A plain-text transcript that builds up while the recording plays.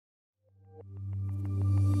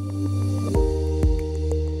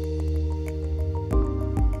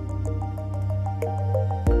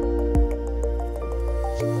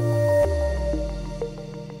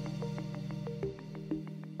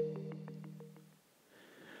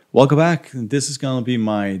Welcome back. This is going to be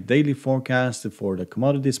my daily forecast for the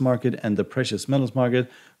commodities market and the precious metals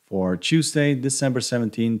market for Tuesday, December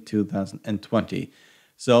 17, 2020.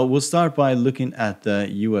 So we'll start by looking at the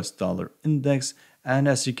US dollar index. And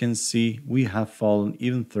as you can see, we have fallen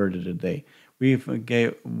even further today.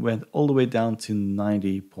 Went all the way down to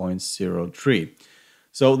 90.03.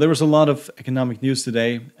 So there was a lot of economic news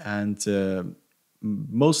today, and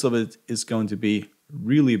most of it is going to be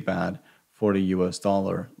really bad for the US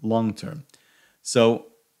dollar long term. So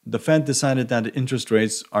the Fed decided that interest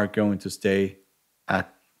rates are going to stay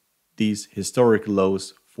at these historic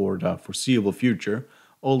lows for the foreseeable future,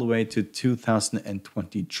 all the way to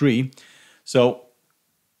 2023. So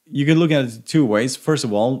you can look at it two ways. First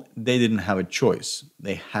of all, they didn't have a choice.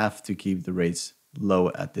 They have to keep the rates low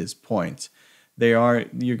at this point.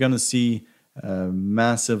 You're going to see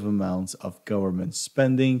massive amounts of government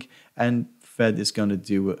spending, and Fed is going to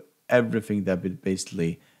do everything that it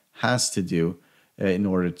basically has to do in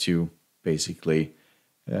order to basically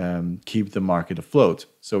keep the market afloat.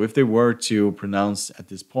 So if they were to pronounce at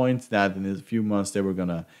this point that in a few months they were going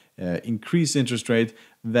to increase interest rate,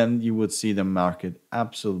 then you would see the market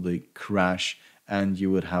absolutely crash, and you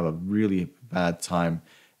would have a really bad time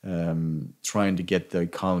trying to get the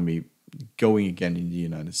economy going again in the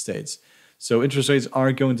United States. So interest rates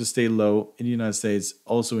are going to stay low in the United States,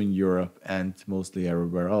 also in Europe, and mostly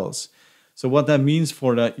everywhere else. So what that means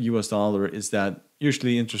for the US dollar is that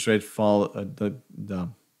usually interest rates fall, the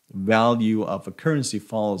value of a currency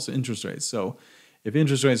follows interest rates. So if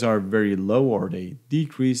interest rates are very low or they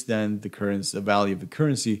decrease, then the value of the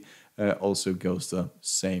currency also goes the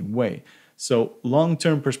same way. So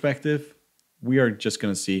long-term perspective, we are just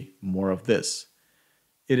going to see more of this.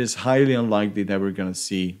 It is highly unlikely that we're going to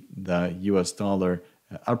see the US dollar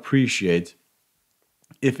appreciate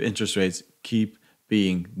if interest rates keep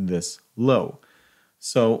being this low.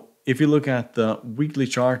 So if you look at the weekly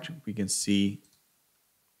chart, we can see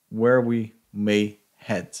where we may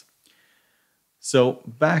head. So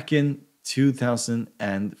back in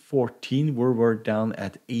 2014, we were down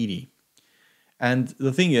at 80. And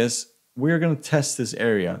the thing is, we're going to test this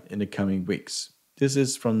area in the coming weeks. This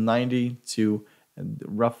is from 90 to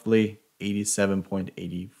roughly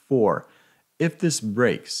 87.84. If this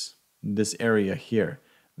breaks this area here,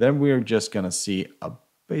 then we're just going to see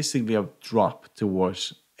basically a drop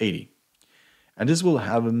towards 80. And this will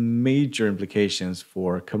have major implications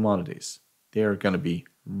for commodities. They are going to be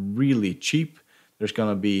really cheap. There's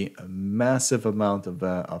going to be a massive amount of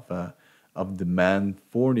demand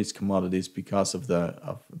for these commodities because they're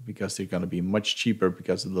going to be much cheaper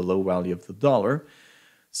because of the low value of the dollar.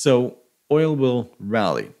 So oil will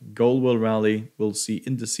rally, gold will rally. We'll see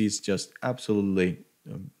indices just absolutely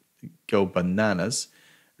go bananas.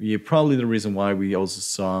 Probably the reason why we also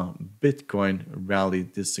saw Bitcoin rally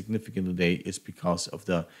this significantly today is because of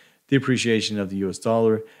the depreciation of the US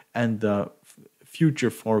dollar, and the future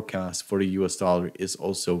forecast for the US dollar is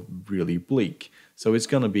also really bleak. So it's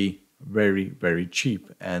going to be very, very cheap,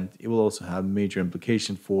 and it will also have major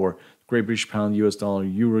implication for Great British Pound, US dollar,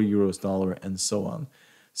 Euro, US dollar, and so on.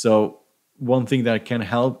 So one thing that can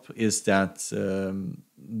help is that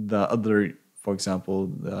the other, for example,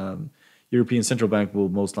 European Central Bank will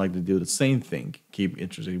most likely do the same thing, keep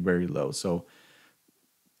interest rate very low. So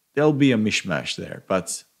there'll be a mishmash there.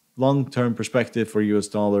 But long-term perspective for US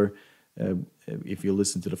dollar, if you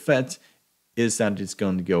listen to the Fed, is that it's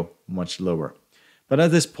going to go much lower. But at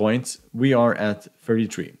this point, we are at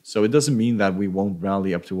 33. So it doesn't mean that we won't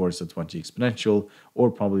rally up towards the 20 exponential or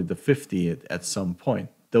probably the 50 at some point.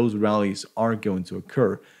 Those rallies are going to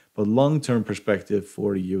occur. But long-term perspective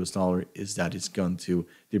for the US dollar is that it's going to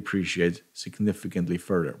depreciate significantly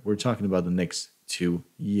further. We're talking about the next 2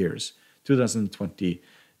 years,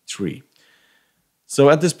 2023. So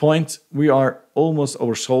at this point, we are almost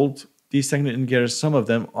oversold. These technical indicators, some of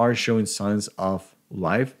them are showing signs of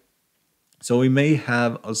life. So we may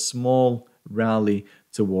have a small rally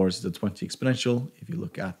towards the 20 exponential. If you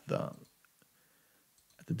look at the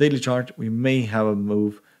daily chart, we may have a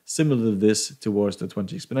move similar to this towards the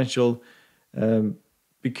 20 exponential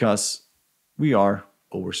because we are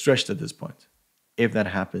overstretched at this point. If that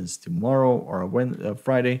happens tomorrow or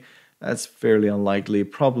Friday, that's fairly unlikely.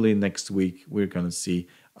 Probably next week, we're going to see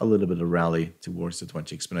a little bit of rally towards the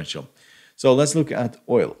 20 exponential. So let's look at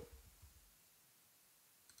oil.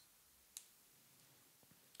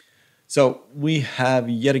 So we have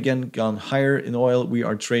yet again gone higher in oil. We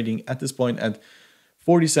are trading at this point at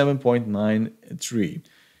 47.93.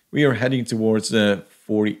 We are heading towards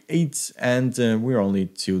 48, and we're only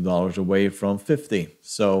 $2 away from 50.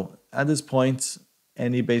 So at this point,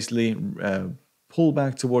 any basically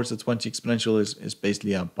pullback towards the 20 exponential is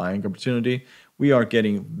basically a buying opportunity. We are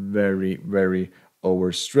getting very, very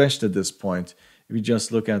overstretched at this point. If you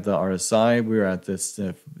just look at the RSI, we're at this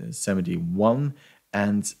 71,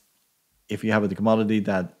 and if you have a commodity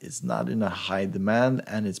that is not in a high demand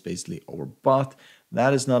and it's basically overbought,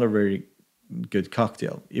 that is not a very good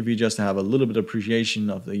cocktail. If you just have a little bit of appreciation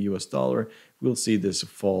of the US dollar, we'll see this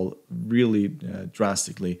fall really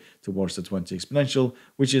drastically towards the 20 exponential,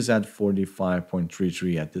 which is at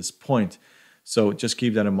 45.33 at this point. So just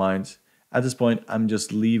keep that in mind. At this point, I'm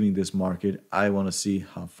just leaving this market. I want to see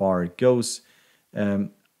how far it goes.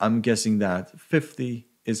 I'm guessing that 50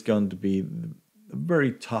 is going to be the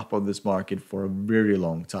very top of this market for a very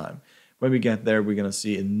long time. When we get there, we're going to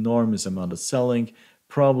see enormous amount of selling,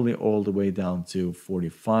 probably all the way down to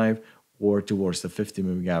 45 or towards the 50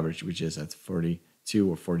 moving average, which is at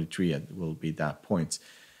 42 or 43. It will be that point.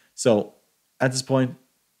 So at this point,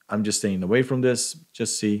 I'm just staying away from this,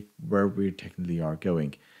 just see where we technically are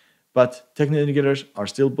going. But technical indicators are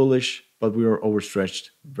still bullish, but we are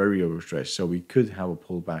overstretched, very overstretched. So we could have a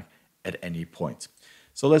pullback at any point.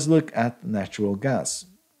 So let's look at natural gas.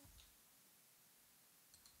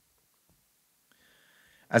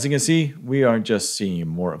 As you can see, we are just seeing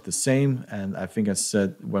more of the same. And I think I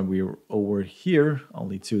said when we were over here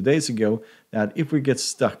only 2 days ago, that if we get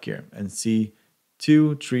stuck here and see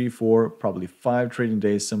 2, 3, 4, probably 5 trading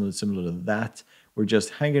days, similar to that, we're just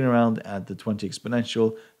hanging around at the 20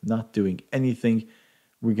 exponential, not doing anything.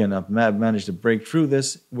 We're going to manage to break through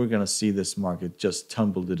this. We're going to see this market just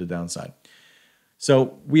tumble to the downside.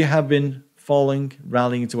 So we have been falling,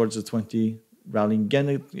 rallying towards the 20, rallying again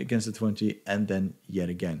against the 20, and then yet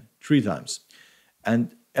again, 3 times.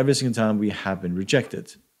 And every single time we have been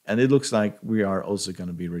rejected. And it looks like we are also going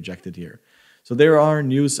to be rejected here. So there are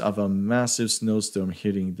news of a massive snowstorm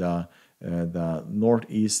hitting the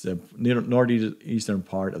northeastern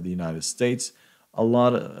part of the United States.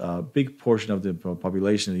 A big portion of the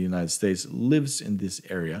population of the United States lives in this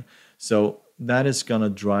area. So that is going to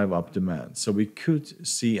drive up demand. So we could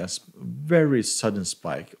see a very sudden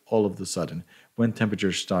spike all of a sudden when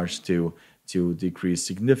temperature starts to decrease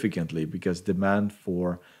significantly, because demand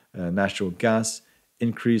for natural gas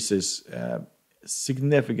increases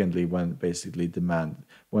significantly when basically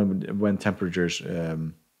when temperatures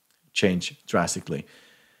change drastically.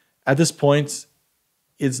 At this point,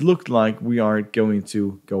 it's looked like we are going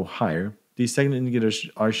to go higher. These technical indicators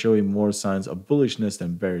are showing more signs of bullishness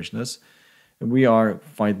than bearishness. And we are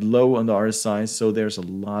quite low on the RSI, so there's a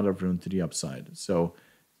lot of room to the upside. So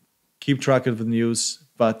keep track of the news,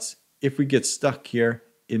 but if we get stuck here,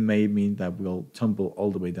 it may mean that we'll tumble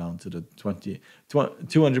all the way down to the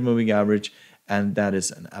 200 moving average, and that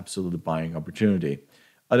is an absolute buying opportunity.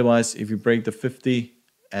 Otherwise, if you break the 50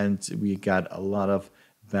 and we got a lot of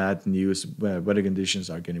bad news, weather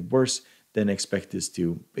conditions are getting worse, then expect this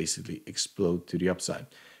to basically explode to the upside.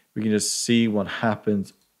 We can just see what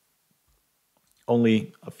happened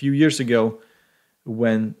only a few years ago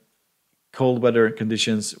when cold weather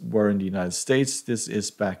conditions were in the United States. This is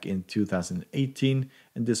back in 2018,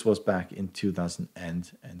 and this was back in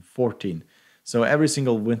 2014. So every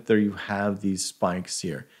single winter you have these spikes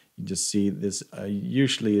here. You just see this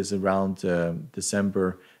usually is around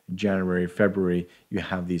December, January, February, you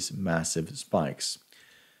have these massive spikes.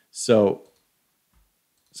 So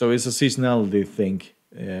it's a seasonality thing,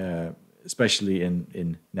 especially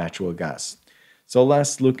in natural gas. So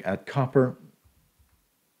let's look at copper.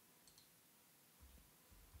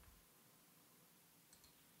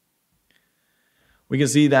 We can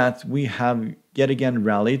see that we have yet again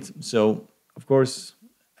rallied. So of course,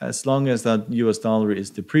 as long as that US dollar is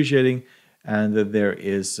depreciating and that there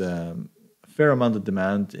is a fair amount of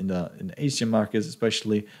demand in the Asian markets,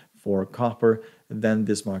 especially for copper, then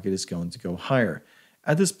this market is going to go higher.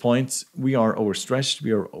 At this point, we are overstretched,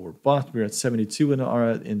 we are overbought, we're at 72 in the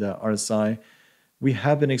RSI. We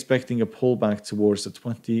have been expecting a pullback towards the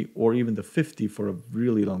 20 or even the 50 for a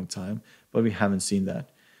really long time, but we haven't seen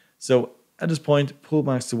that. So at this point,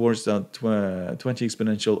 pullbacks towards the 20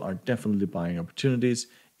 exponential are definitely buying opportunities.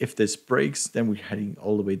 If this breaks, then we're heading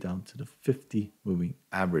all the way down to the 50 moving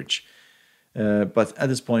average. But at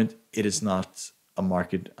this point, it is not a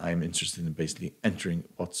market I'm interested in basically entering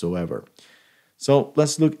whatsoever. So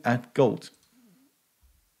let's look at gold.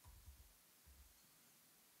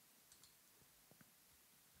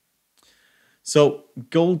 So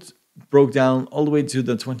gold broke down all the way to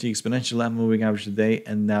the 20 exponential moving average today,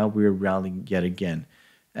 and now we're rallying yet again.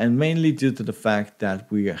 And mainly due to the fact that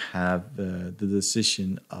we have the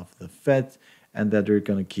decision of the Fed and that they're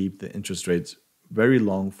going to keep the interest rates very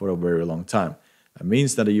long for a very long time. That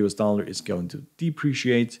means that the US dollar is going to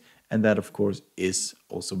depreciate, And that, of course, is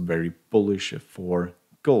also very bullish for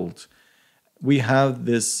gold. We have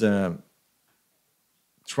this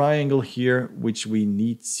triangle here, which we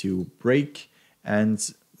need to break. And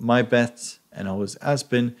my bet, and always has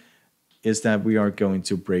been, is that we are going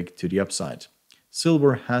to break to the upside.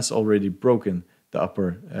 Silver has already broken the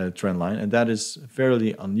upper trend line, and that is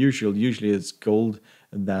fairly unusual. Usually it's gold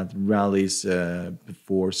that rallies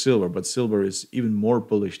before silver, but silver is even more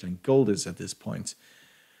bullish than gold is at this point.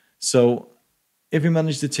 So if we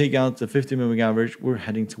manage to take out the 50 moving average, we're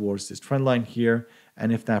heading towards this trend line here.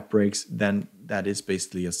 And if that breaks, then that is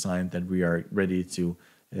basically a sign that we are ready to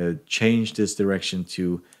change this direction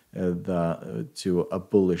to a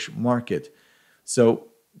bullish market. So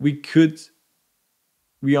we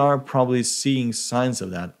are probably seeing signs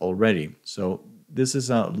of that already. So this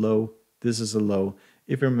is a low, this is a low.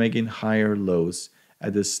 If we're making higher lows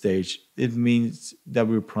at this stage, it means that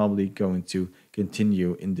we're probably going to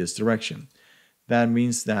continue in this direction. That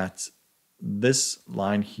means that this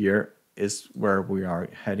line here is where we are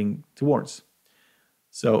heading towards.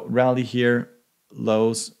 So rally here,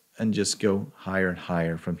 lows, and just go higher and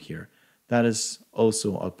higher from here. That is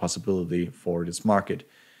also a possibility for this market.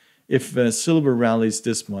 If silver rallies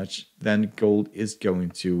this much, then gold is going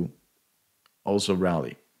to also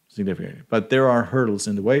rally significantly. But there are hurdles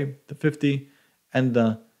in the way, the 50 and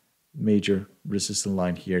the major resistance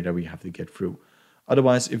line here that we have to get through.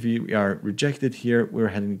 Otherwise, if we are rejected here, we're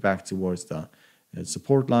heading back towards the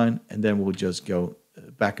support line, and then we'll just go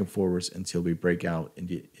back and forwards until we break out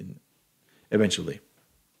eventually.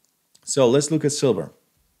 So let's look at silver.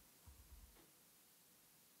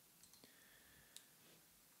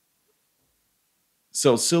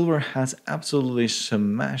 So silver has absolutely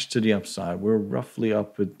smashed to the upside. We're roughly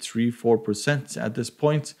up with 3-4% at this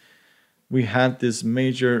point. We had this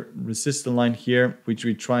major resistance line here, which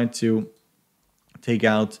we tried to take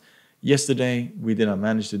out yesterday. We did not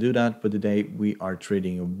manage to do that, but today we are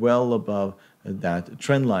trading well above that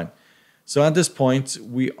trend line. So at this point,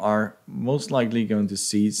 we are most likely going to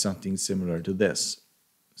see something similar to this.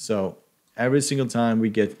 So every single time we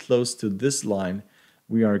get close to this line,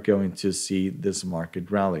 we are going to see this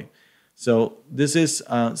market rally. So this is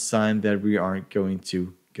a sign that we are going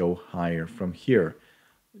to go higher from here.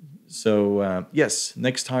 So yes,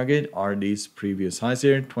 next target are these previous highs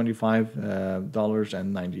here,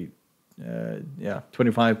 $25.90,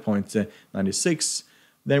 25.96.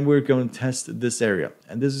 Then we're going to test this area,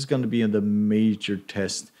 and this is going to be the major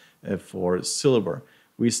test for silver.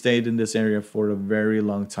 We stayed in this area for a very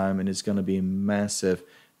long time, and it's going to be massive,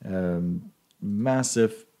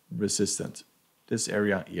 massive resistant. This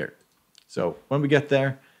area here. So when we get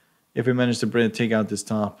there, if we manage to take out this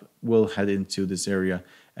top, we'll head into this area.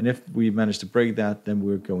 And if we manage to break that, then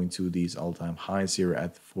we're going to these all-time highs here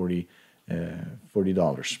at $40.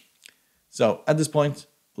 So at this point,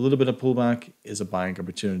 a little bit of pullback is a buying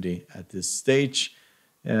opportunity at this stage.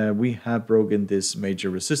 We have broken this major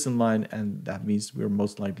resistance line, and that means we're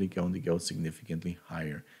most likely going to go significantly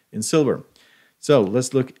higher in silver. So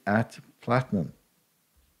let's look at platinum.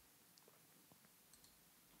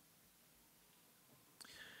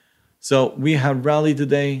 So we have rallied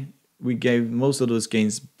today. We gave most of those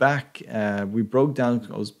gains back. We broke down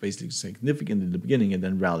basically significant in the beginning and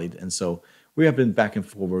then rallied. And so we have been back and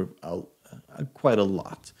forward quite a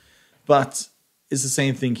lot. But it's the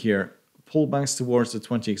same thing here. Pullbacks towards the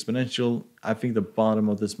 20 exponential. I think the bottom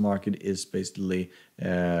of this market is basically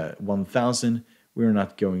 1,000. We're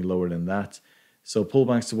not going lower than that. So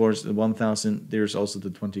pullbacks towards the 1,000. There's also the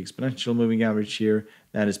 20 exponential moving average here.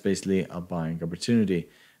 That is basically a buying opportunity.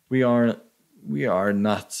 We are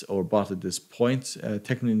not or bought at this point.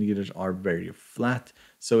 Technical indicators are very flat.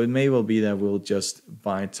 So it may well be that we'll just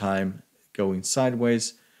buy time going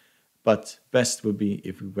sideways. But best would be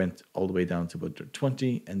if we went all the way down to about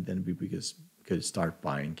 20, and then we could start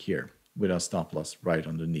buying here with our stop loss right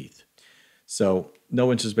underneath. So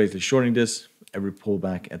no interest basically shorting this. Every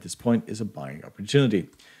pullback at this point is a buying opportunity.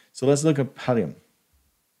 So let's look at palladium.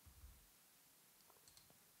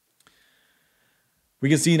 We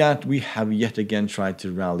can see that we have yet again tried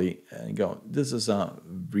to rally and go. This is a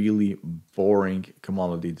really boring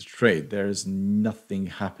commodity to trade. There is nothing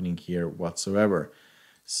happening here whatsoever.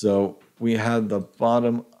 So we have the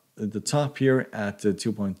bottom, the top here at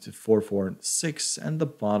 2.446 and the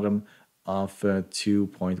bottom of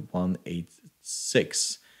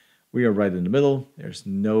 2.186. We are right in the middle. There's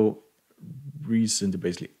no reason to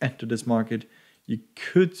basically enter this market. You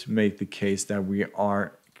could make the case that we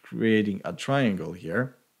are creating a triangle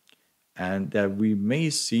here and that we may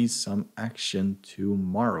see some action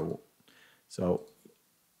tomorrow. So,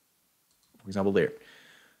 for example, there.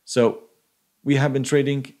 So we have been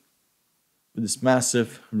trading this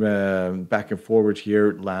massive back and forward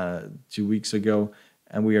here 2 weeks ago,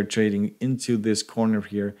 and we are trading into this corner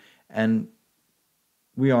here, and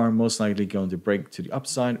we are most likely going to break to the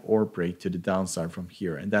upside or break to the downside from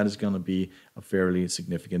here, and that is going to be a fairly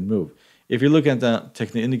significant move. If you look at the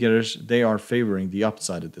technical indicators, they are favoring the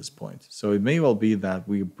upside at this point. So it may well be that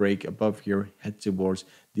we break above here, head towards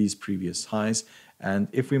these previous highs. And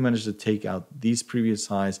if we manage to take out these previous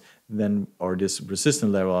highs, then, or this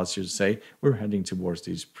resistance level, I should say, we're heading towards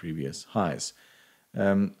these previous highs.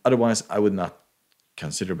 Otherwise, I would not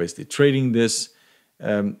consider basically trading this.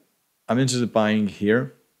 I'm interested in buying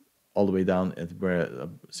here all the way down at where a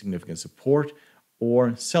significant support,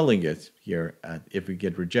 or selling it here if we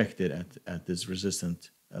get rejected at this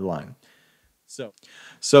resistant line.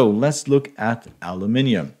 So let's look at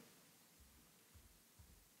aluminium.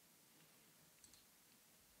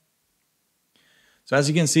 So as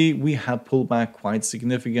you can see, we have pulled back quite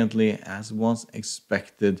significantly as was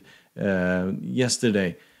expected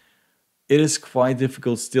yesterday. It is quite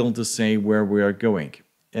difficult still to say where we are going.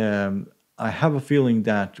 I have a feeling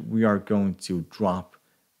that we are going to drop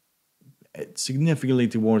significantly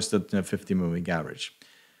towards the 50 moving average.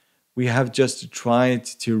 We have just tried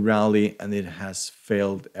to rally and it has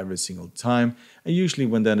failed every single time. And usually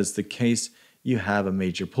when that is the case, you have a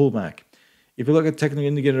major pullback. If you look at technical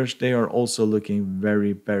indicators, they are also looking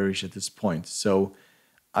very bearish at this point. So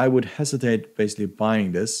I would hesitate basically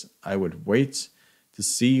buying this. I would wait to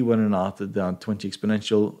see whether or not the 20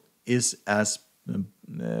 exponential is as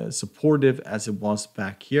supportive as it was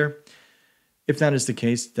back here. If that is the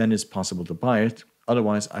case, then it's possible to buy it.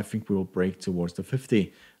 Otherwise, I think we will break towards the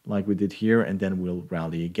 50 like we did here, and then we'll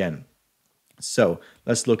rally again. So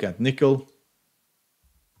let's look at nickel.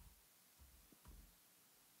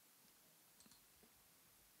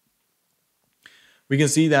 We can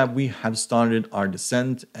see that we have started our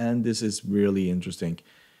descent, and this is really interesting.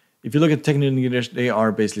 If you look at technical indicators, they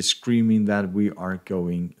are basically screaming that we are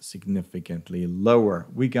going significantly lower.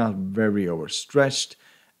 We got very overstretched.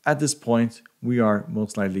 At this point, we are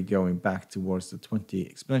most likely going back towards the 20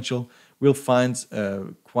 exponential. We'll find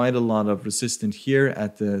quite a lot of resistance here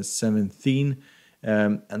at the 17,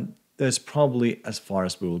 and that's probably as far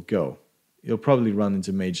as we will go. You'll probably run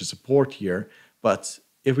into major support here, but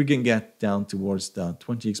if we can get down towards the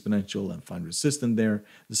 20 exponential and find resistance there,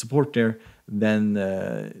 the support there, then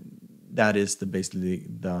that is basically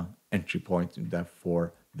the entry point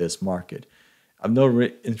for this market. I'm not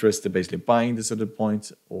really interested in basically buying this at the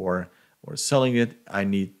point or selling it. I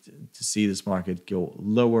need to see this market go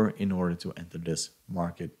lower in order to enter this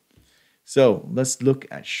market. So let's look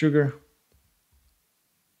at sugar.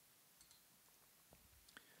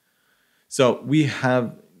 So we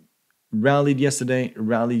have rallied yesterday,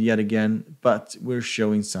 rallied yet again, but we're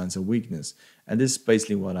showing signs of weakness. And this is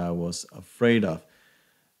basically what I was afraid of.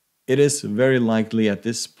 It is very likely at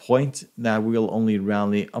this point that we will only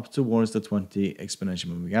rally up towards the 20 exponential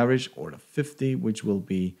moving average or the 50, which will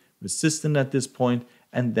be resistant at this point,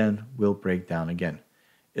 and then we'll break down again.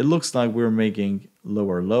 It looks like we're making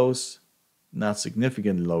lower lows, not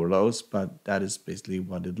significantly lower lows, but that is basically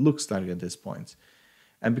what it looks like at this point.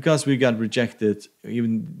 And because we got rejected,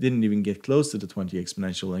 didn't even get close to the 20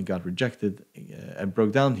 exponential and got rejected and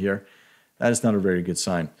broke down here, that is not a very good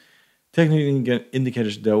sign. Technical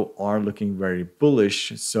indicators, though, are looking very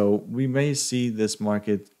bullish, so we may see this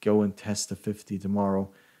market go and test the 50 tomorrow.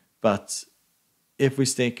 But if we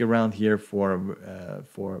stick around here for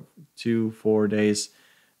 2-4 days,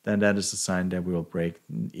 then that is a sign that we will break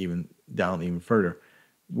down even further.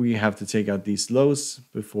 We have to take out these lows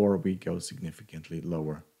before we go significantly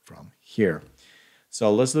lower from here.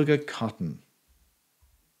 So let's look at cotton.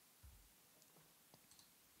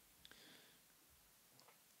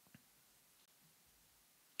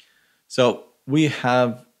 So we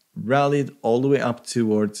have rallied all the way up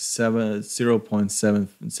towards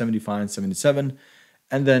 0.77577,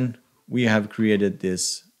 and then we have created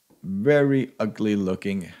this very ugly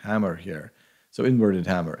looking hammer here. So inverted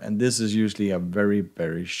hammer, and this is usually a very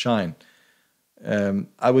bearish shine.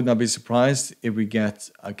 I would not be surprised if we get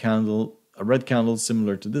a red candle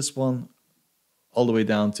similar to this one, all the way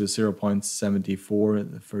down to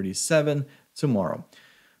 0.7437 tomorrow.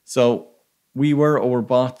 So we were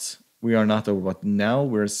overbought. We are not overbought now.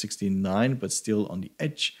 We're at 69, but still on the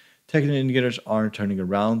edge. Technical indicators are turning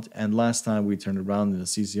around, and last time we turned around in the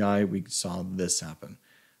CCI, we saw this happen.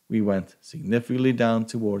 We went significantly down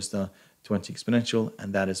towards the 20 exponential,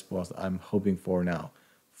 and that is what I'm hoping for now.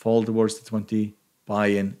 Fall towards the 20, buy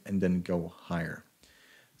in, and then go higher.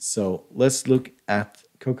 So let's look at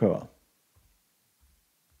cocoa.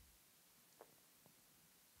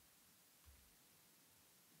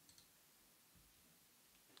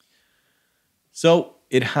 So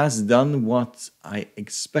it has done what I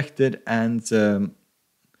expected, and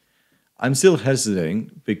I'm still hesitating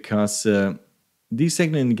because these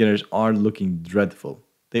technical indicators are looking dreadful.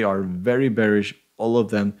 They are very bearish, all of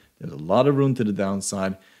them. There's a lot of room to the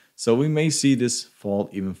downside, so we may see this fall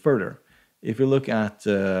even further. If you look at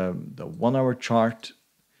the 1 hour chart,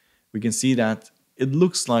 we can see that it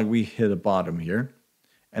looks like we hit a bottom here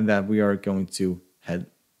and that we are going to head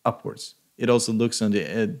upwards. It also looks on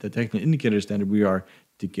the technical indicators that we are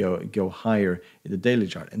to go higher in the daily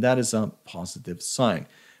chart, and that is a positive sign.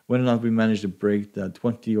 Whether or not we manage to break the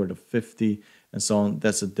 20 or the 50 and so on,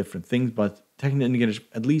 that's a different thing. But technical indicators,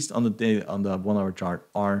 at least on the 1 hour chart,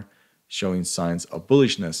 are showing signs of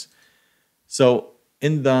bullishness. So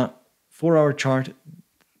in the 4 hour chart,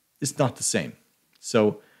 it's not the same.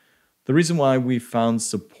 So the reason why we found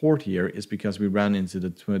support here is because we ran into the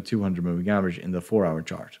 200 moving average in the 4 hour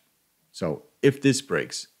chart. So if this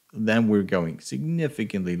breaks, then we're going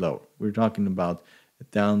significantly low. We're talking about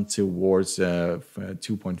down towards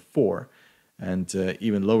 2.4 and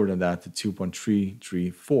even lower than that to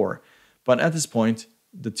 2.334. But at this point,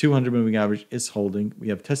 the 200 moving average is holding. We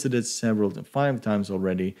have tested it 5 times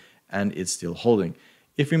already, and it's still holding.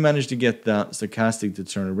 If we manage to get the stochastic to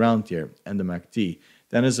turn around here and the MACD,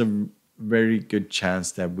 then there's a very good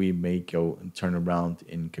chance that we may go and turn around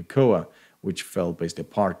in cocoa, which fell basically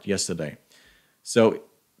apart yesterday. So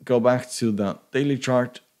go back to the daily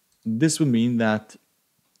chart. This would mean that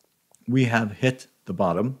we have hit the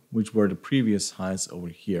bottom, which were the previous highs over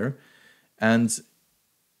here. And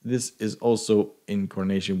this is also in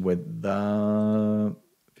coordination with the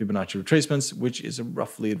Fibonacci retracements, which is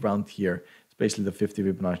roughly around here. It's basically the 50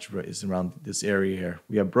 Fibonacci is around this area here.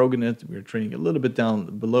 We have broken it. We're trading a little bit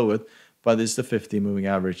down below it, but it's the 50 moving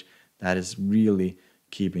average that is really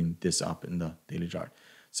keeping this up in the daily chart.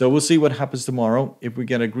 So we'll see what happens tomorrow. If we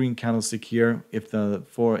get a green candlestick here, if the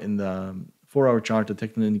 4 hour chart, the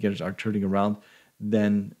technical indicators are turning around,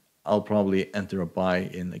 then I'll probably enter a buy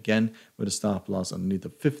in again with a stop loss underneath the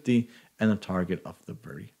 50 and a target of the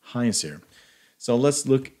very highs here. So let's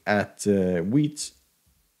look at wheat.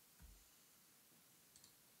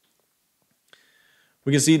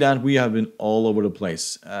 We can see that we have been all over the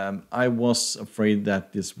place. I was afraid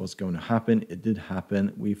that this was going to happen. It did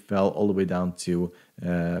happen. We fell all the way down to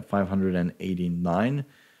 589.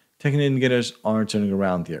 Technical indicators are turning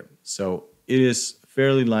around here. So it is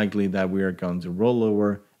fairly likely that we are going to roll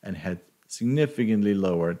over and head significantly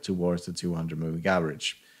lower towards the 200 moving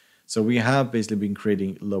average. So we have basically been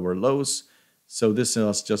creating lower lows. So this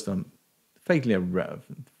is just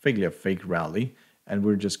fakely a fake rally, and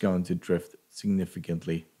we're just going to drift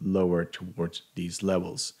significantly lower towards these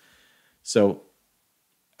levels. So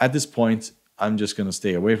at this point, I'm just going to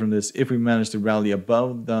stay away from this. If we manage to rally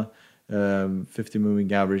above the 50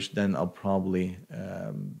 moving average, then I'll probably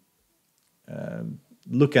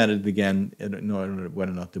look at it again in order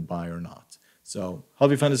whether or not to buy or not. So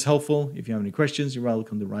hope you found this helpful. If you have any questions, you're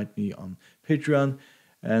welcome to write me on Patreon.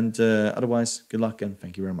 And otherwise, good luck and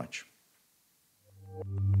thank you very much.